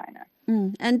into China.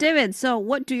 And David, so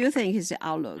what do you think is the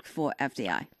outlook for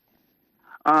FDI?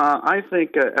 I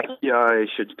think FDI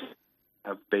should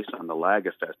have, based on the lag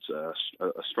effects, a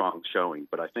strong showing.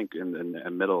 But I think in the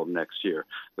middle of next year,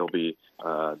 there'll be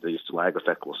this lag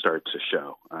effect will start to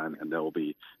show, and there will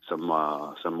be some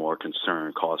more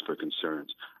cause for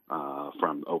concerns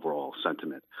from overall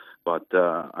sentiment. But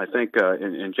I think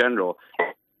in general,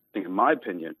 in my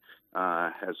opinion,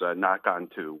 has not gotten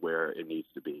to where it needs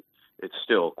to be. It's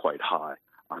still quite high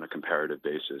on a comparative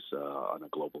basis on a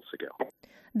global scale.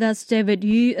 That's David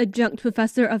Yu, adjunct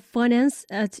professor of finance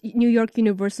at New York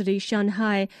University,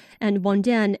 Shanghai, and Wang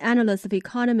Dan, analyst of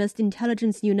Economist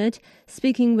Intelligence Unit,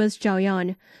 speaking with Zhao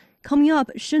Yan. Coming up,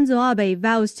 Shinzo Abe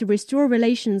vows to restore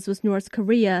relations with North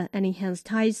Korea and enhance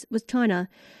ties with China.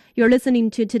 You're listening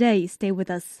to Today. Stay with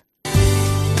us.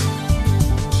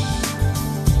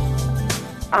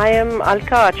 I am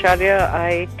Alka Acharya.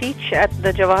 I teach at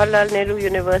the Jawaharlal Nehru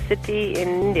University in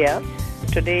India.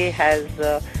 Today has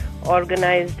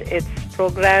organized its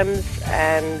programs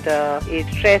and it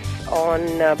stress on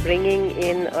bringing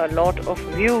in a lot of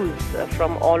views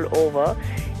from all over.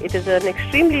 It is an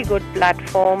extremely good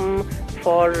platform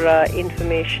for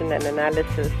information and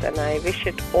analysis, and I wish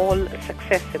it all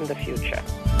success in the future.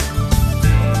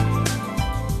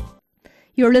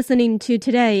 You're listening to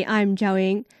Today. I'm Zhao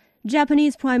Ying.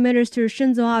 Japanese Prime Minister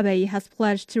Shinzo Abe has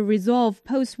pledged to resolve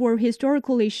post-war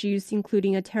historical issues,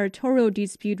 including a territorial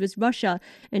dispute with Russia,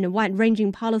 in a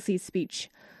wide-ranging policy speech.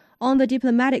 On the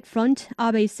diplomatic front,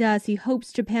 Abe says he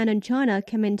hopes Japan and China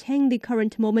can maintain the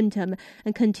current momentum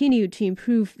and continue to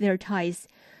improve their ties.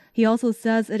 He also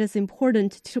says it is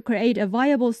important to create a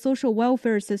viable social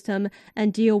welfare system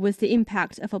and deal with the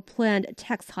impact of a planned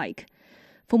tax hike.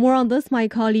 For more on this, my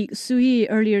colleague Su Yi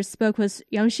earlier spoke with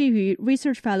Yang Shiyu,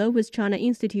 research fellow with China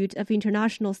Institute of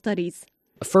International Studies.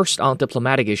 First, on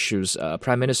diplomatic issues,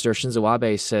 Prime Minister Shinzo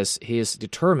Abe says he is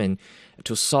determined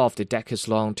to solve the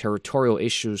decades-long territorial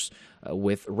issues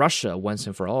with Russia once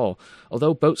and for all.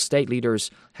 Although both state leaders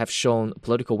have shown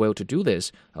political will to do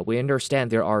this, we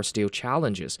understand there are still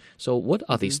challenges. So what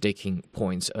are the sticking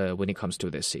points when it comes to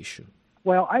this issue?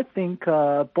 Well, I think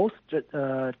both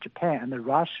Japan and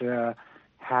Russia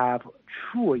have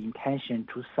true intention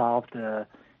to solve the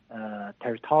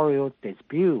territorial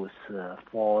disputes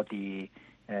for the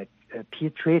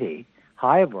peace treaty.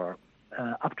 However,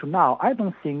 up to now, I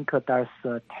don't think there's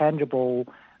a tangible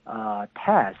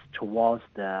path towards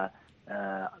the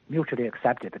mutually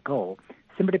accepted goal,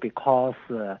 simply because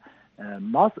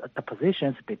Moscow's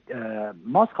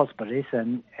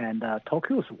position and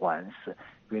Tokyo's ones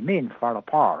remain far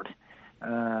apart.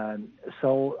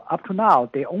 So up to now,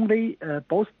 they only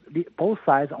both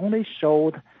sides only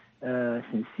showed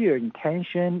sincere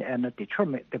intention and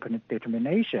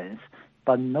determinations,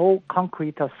 but no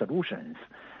concrete solutions.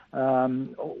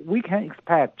 We can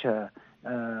expect there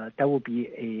will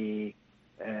be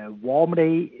a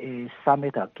warmly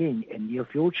summit again in near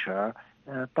future,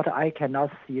 but I cannot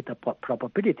see the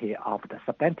probability of the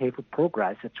substantive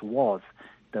progress towards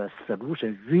the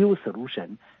real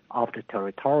solution of the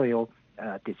territorial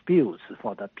disputes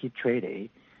for the peace treaty.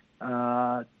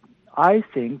 I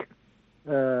think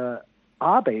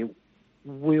Abe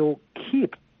will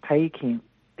keep taking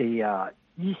the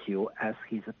issue as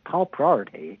his top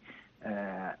priority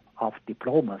of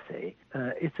diplomacy.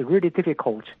 It's really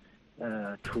difficult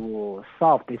to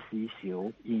solve this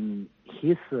issue in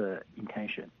his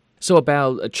intention. So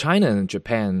about China and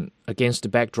Japan, against the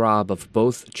backdrop of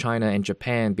both China and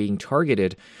Japan being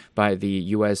targeted by the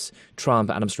U.S.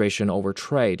 Trump administration over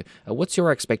trade, what's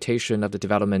your expectation of the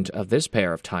development of this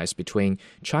pair of ties between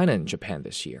China and Japan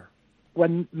this year?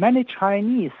 When many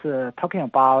Chinese talking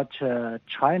about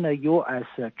China-U.S.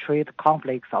 trade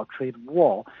conflicts or trade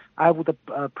war, I would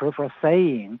prefer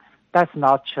saying that's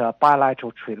not a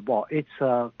bilateral trade war. It's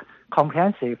a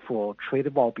comprehensive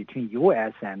trade war between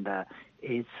U.S. and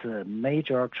its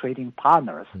major trading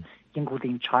partners,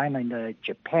 including China and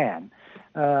Japan.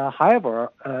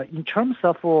 However, in terms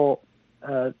of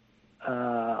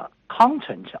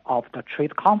content of the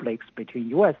trade conflicts between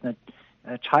U.S. and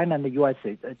China and the U.S.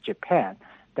 and Japan,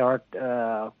 there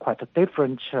are quite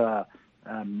different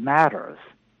matters.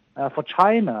 For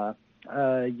China,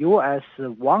 U.S.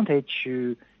 wanted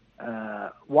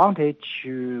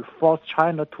to force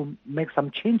China to make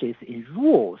some changes in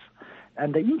rules.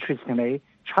 And interestingly,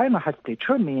 China has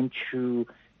determined to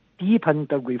deepen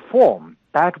the reform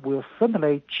that will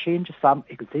certainly change some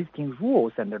existing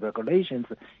rules and regulations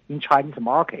in Chinese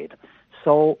market.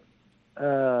 So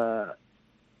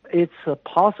it's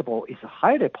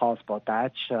highly possible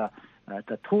that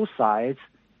the two sides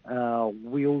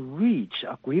will reach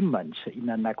agreement in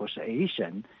a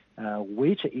negotiation,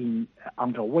 which is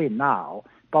underway now.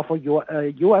 But for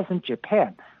U.S. and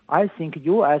Japan, I think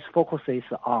U.S. focuses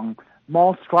on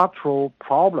more structural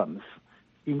problems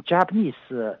in Japanese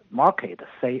market,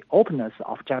 say openness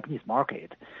of Japanese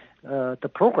market. The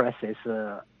progress is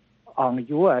on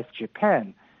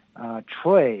U.S.-Japan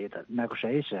trade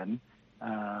negotiation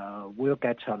will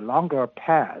get a longer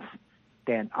path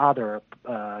than other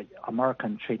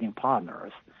American trading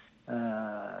partners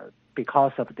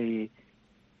because of the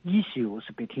issues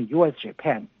between U.S. and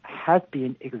Japan has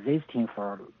been existing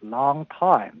for a long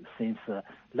time, since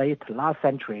late last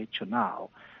century to now.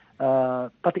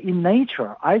 But in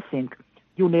nature, I think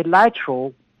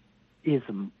unilateralism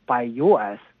by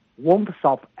U.S. won't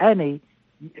solve any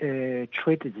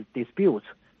trade disputes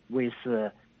with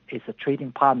its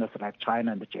trading partners like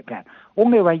China and Japan.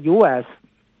 Only when U.S.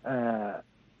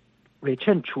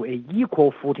 return to an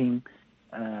equal footing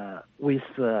with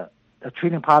the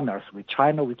trading partners, with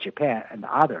China, with Japan, and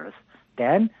others,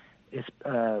 then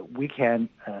we can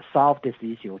solve this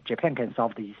issue. Japan can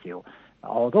solve the issue,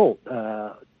 although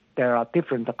there are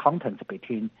different contents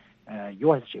between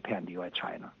U.S. Japan and U.S.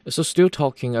 China. So still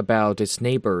talking about its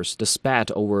neighbors, the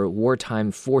spat over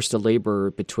wartime forced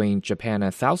labor between Japan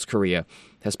and South Korea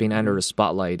has been under the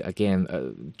spotlight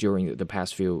again during the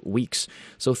past few weeks.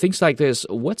 So things like this,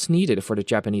 what's needed for the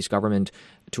Japanese government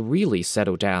to really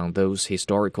settle down those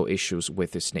historical issues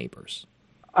with its neighbors?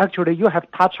 Actually, you have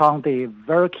touched on the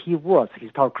very key words,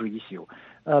 historical issue.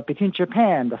 Between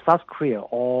Japan and South Korea,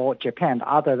 or Japan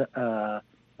and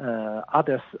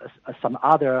some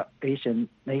other Asian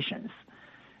nations,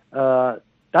 there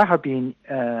have been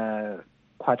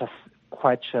quite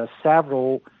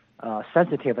several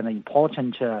sensitive and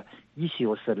important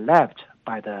issues left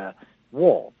by the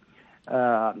war,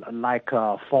 like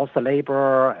forced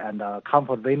labor and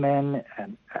comfort women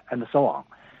and so on.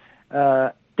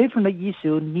 Different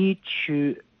issues need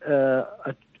to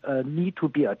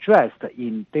be addressed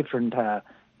in different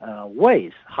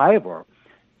ways. However,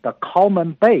 the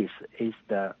common base is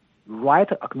the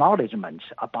right acknowledgement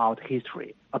about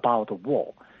history, about the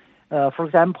war. For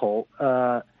example,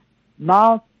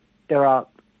 now there are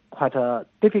quite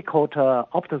difficult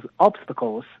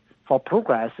obstacles for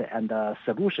progress and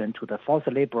solution to the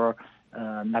forced labor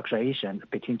negotiation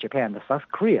between Japan and South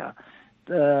Korea.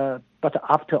 But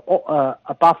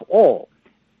above all,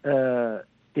 the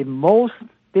most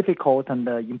difficult and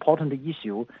important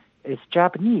issue is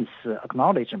Japanese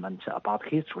acknowledgement about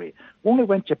history. Only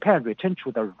when Japan returns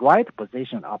to the right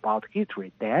position about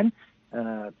history, then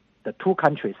the two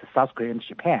countries, South Korea and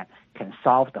Japan, can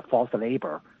solve the forced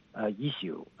labor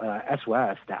issue, as well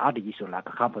as the other issue like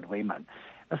comfort women.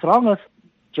 As long as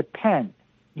Japan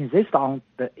insists on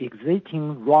the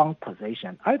existing wrong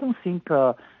position, I don't think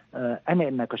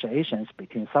any negotiations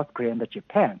between South Korea and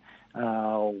Japan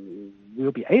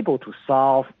will be able to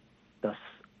solve the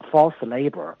forced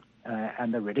labor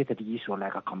and the related issue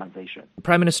like a compensation.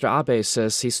 Prime Minister Abe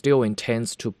says he still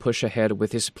intends to push ahead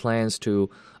with his plans to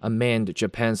amend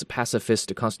Japan's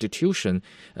pacifist constitution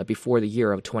before the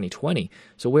year of 2020.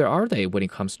 So where are they when it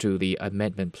comes to the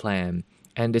amendment plan?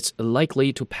 And it's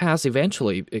likely to pass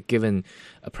eventually, given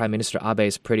Prime Minister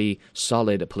Abe's pretty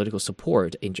solid political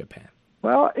support in Japan.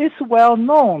 Well, it's well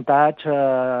known that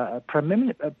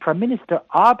Prime Minister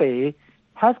Abe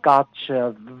has got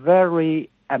a very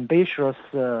ambitious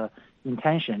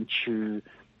intention to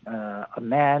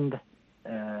amend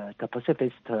the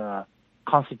pacifist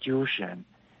constitution.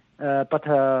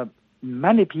 But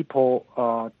many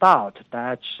people doubt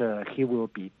that he will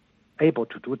be able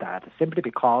to do that simply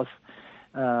because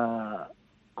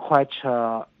quite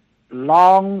a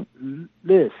long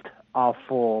list of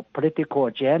political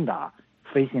agenda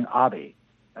facing Abe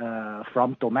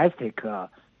from domestic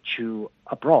to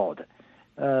abroad.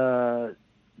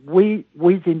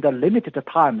 Within the limited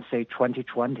time, say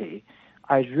 2020,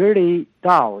 I really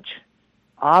doubt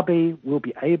Abe will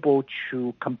be able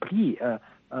to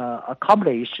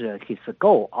accomplish his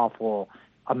goal of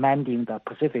amending the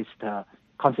pacifist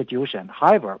constitution.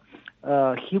 However,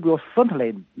 he will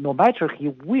certainly, no matter he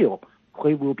will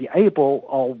be able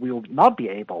or will not be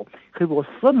able, he will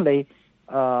certainly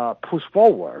push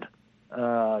forward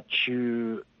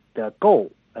to the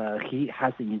goal he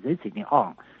has insisted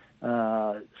on.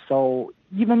 So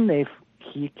even if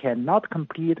he cannot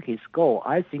complete his goal,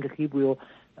 I think he will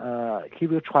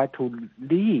try to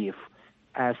leave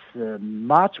as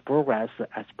much progress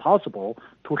as possible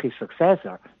to his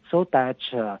successor, so that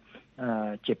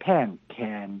Japan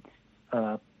can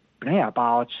bring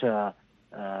about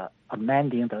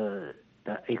amending the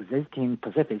existing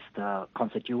pacifist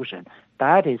constitution.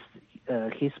 That is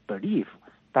his belief.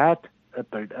 That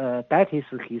is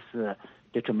his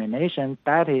determination.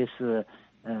 That is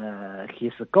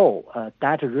his goal.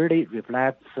 That really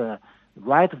reflects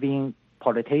right-wing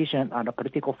politicians and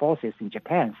political forces in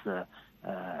Japan's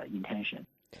intention.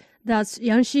 That's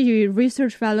Yang Xiyu,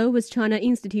 research fellow with China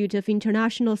Institute of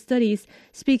International Studies,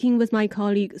 speaking with my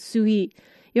colleague Su Yi.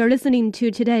 You're listening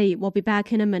to Today. We'll be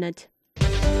back in a minute.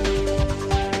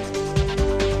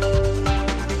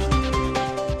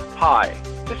 Hi,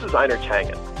 this is Einar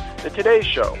Tangen. The Today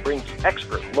Show brings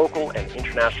expert local and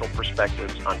international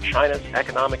perspectives on China's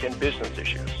economic and business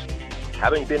issues.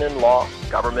 Having been in law,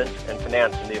 government, and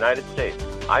finance in the United States,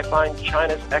 I find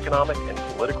China's economic and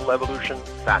political evolution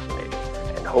fascinating,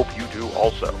 and hope you do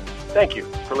also. Thank you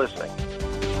for listening.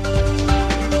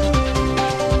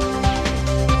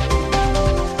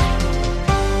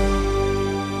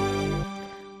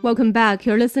 Welcome back.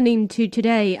 You're listening to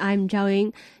Today. I'm Zhao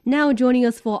Ying. Now joining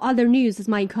us for other news is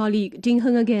my colleague Jing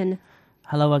Heng again.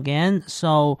 Hello again.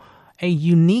 So, a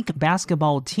unique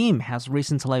basketball team has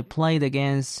recently played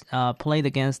against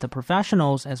the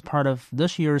professionals as part of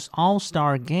this year's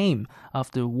All-Star Game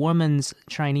of the Women's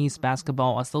Chinese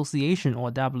Basketball Association, or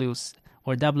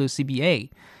WCBA.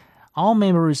 All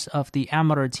members of the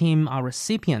amateur team are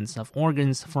recipients of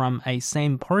organs from a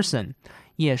same person.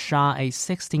 Ye Sha, a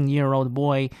 16-year-old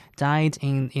boy, died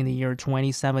in the year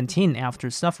 2017 after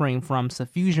suffering from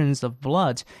suffusions of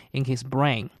blood in his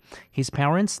brain. His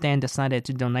parents then decided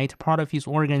to donate part of his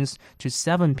organs to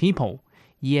 7 people.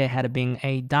 Ye had been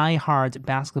a die-hard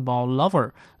basketball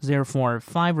lover. Therefore,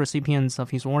 5 recipients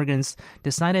of his organs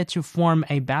decided to form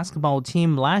a basketball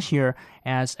team last year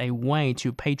as a way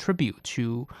to pay tribute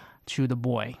to the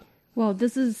boy. Well,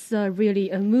 this is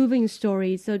really a moving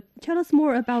story. So tell us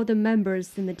more about the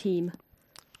members in the team.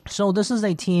 So this is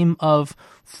a team of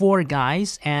 4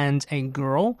 guys and a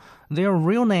girl. Their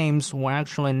real names were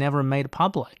actually never made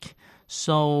public.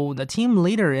 So the team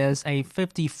leader is a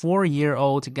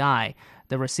 54-year-old guy,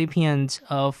 the recipient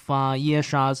of Ye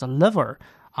Sha's liver.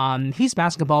 His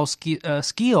basketball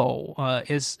skill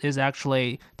is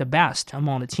actually the best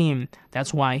among the team.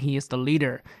 That's why he is the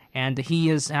leader. And he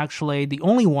is actually the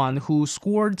only one who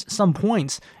scored some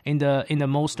points in the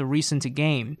most recent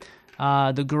game.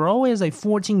 The girl is a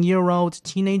 14-year-old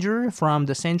teenager from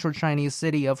the central Chinese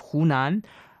city of Hunan.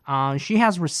 She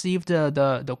has received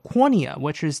the cornea,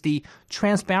 which is the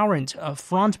transparent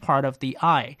front part of the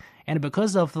eye. And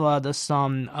because of this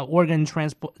organ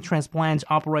transplant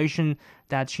operation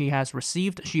that she has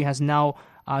received, she has now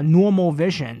normal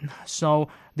vision. So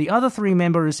the other 3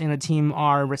 members in the team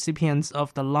are recipients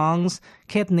of the lungs,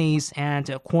 kidneys,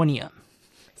 and cornea.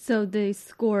 So they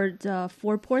scored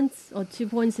 4 points or 2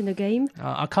 points in the game?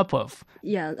 A couple of.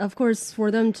 Yeah, of course, for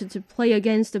them to play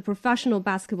against the professional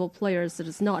basketball players, it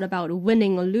is not about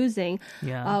winning or losing.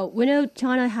 Yeah. We know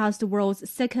China has the world's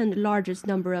second largest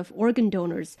number of organ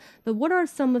donors, but what are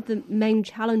some of the main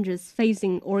challenges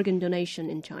facing organ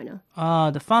donation in China?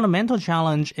 The fundamental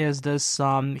challenge is this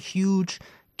huge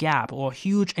gap or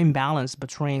huge imbalance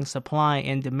between supply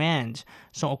and demand.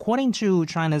 So according to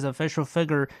China's official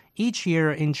figure, each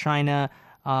year in China,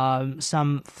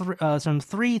 some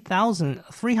 300,000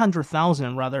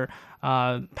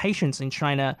 patients in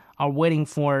China are waiting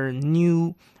for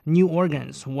new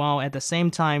organs, while at the same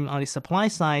time on the supply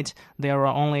side, there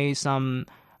are only some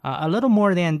a little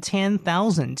more than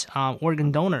 10,000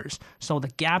 organ donors. So the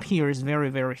gap here is very,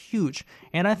 very huge.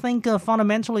 And I think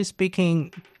fundamentally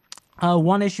speaking,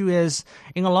 one issue is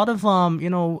in a lot of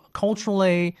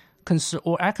culturally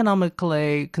or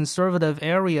economically conservative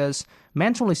areas,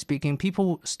 mentally speaking,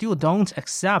 people still don't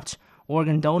accept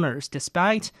organ donors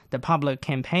despite the public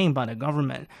campaign by the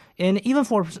government. And even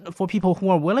for people who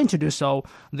are willing to do so,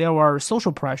 there are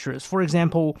social pressures. For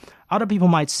example, other people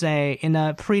might say in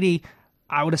a pretty,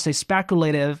 I would say,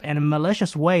 speculative and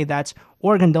malicious way that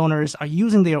organ donors are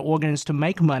using their organs to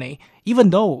make money,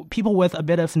 even though people with a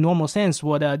bit of normal sense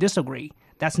would disagree.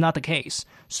 That's not the case.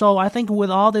 So I think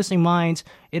with all this in mind,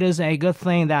 it is a good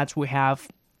thing that we have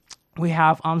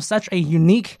such a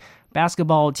unique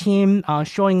basketball team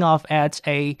showing off at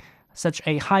such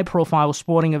a high-profile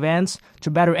sporting events to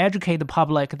better educate the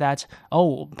public that,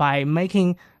 by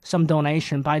making some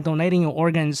donation, by donating your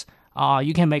organs,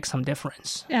 you can make some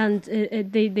difference. And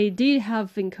they did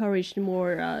have encouraged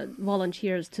more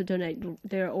volunteers to donate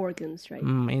their organs, right?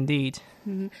 Indeed.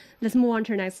 Mm-hmm. Let's move on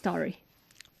to our next story.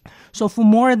 So for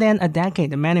more than a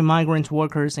decade, many migrant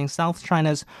workers in South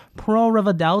China's Pearl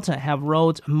River Delta have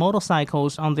rode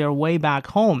motorcycles on their way back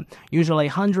home, usually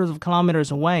hundreds of kilometers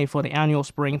away for the annual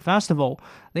Spring Festival.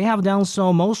 They have done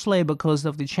so mostly because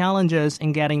of the challenges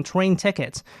in getting train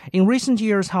tickets. In recent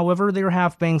years, however, there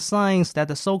have been signs that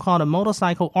the so-called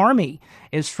motorcycle army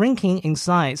is shrinking in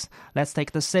size. Let's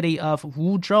take the city of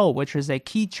Wuzhou, which is a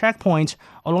key checkpoint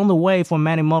along the way for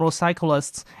many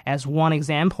motorcyclists, as one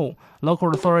example. Local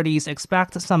authorities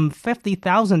expect some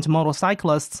 50,000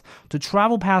 motorcyclists to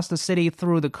travel past the city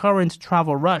through the current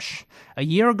travel rush. A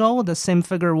year ago, the same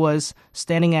figure was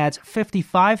standing at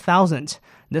 55,000.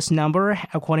 This number,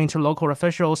 according to local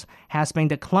officials, has been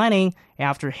declining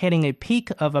after hitting a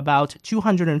peak of about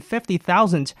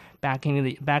 250,000 back in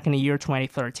the year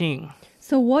 2013.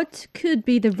 So what could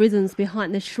be the reasons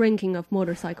behind the shrinking of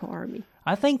motorcycle army?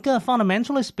 I think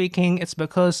fundamentally speaking, it's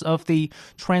because of the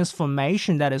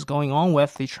transformation that is going on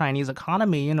with the Chinese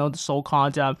economy, the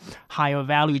so-called higher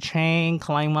value chain,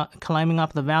 climbing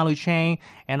up the value chain,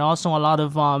 and also a lot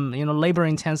of,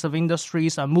 labor-intensive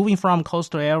industries are moving from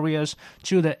coastal areas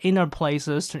to the inner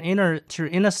places, to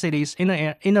inner cities,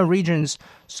 inner regions.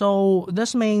 So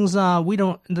this means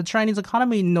the Chinese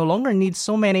economy no longer needs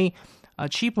so many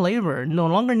cheap labor, no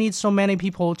longer needs so many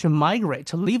people to migrate,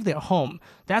 to leave their home.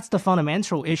 That's the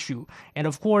fundamental issue. And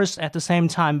of course, at the same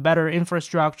time, better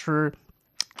infrastructure,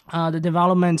 the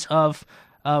development of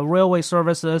railway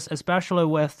services, especially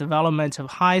with development of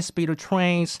high-speed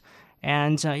trains.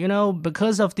 And,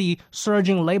 because of the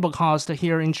surging labor cost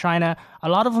here in China, a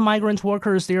lot of migrant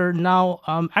workers, they're now,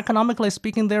 economically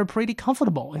speaking, they're pretty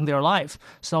comfortable in their life.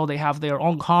 So they have their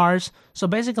own cars. So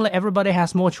basically, everybody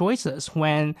has more choices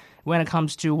when it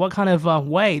comes to what kind of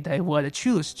way they would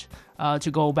choose to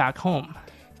go back home.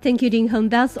 Thank you, Ding Heng.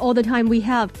 That's all the time we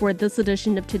have for this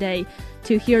edition of Today.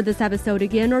 To hear this episode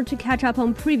again or to catch up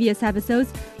on previous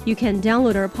episodes, you can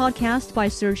download our podcast by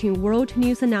searching World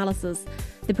News Analysis.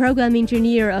 The program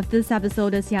engineer of this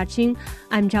episode is Ya Qing.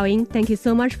 I'm Zhao Ying. Thank you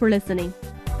so much for listening.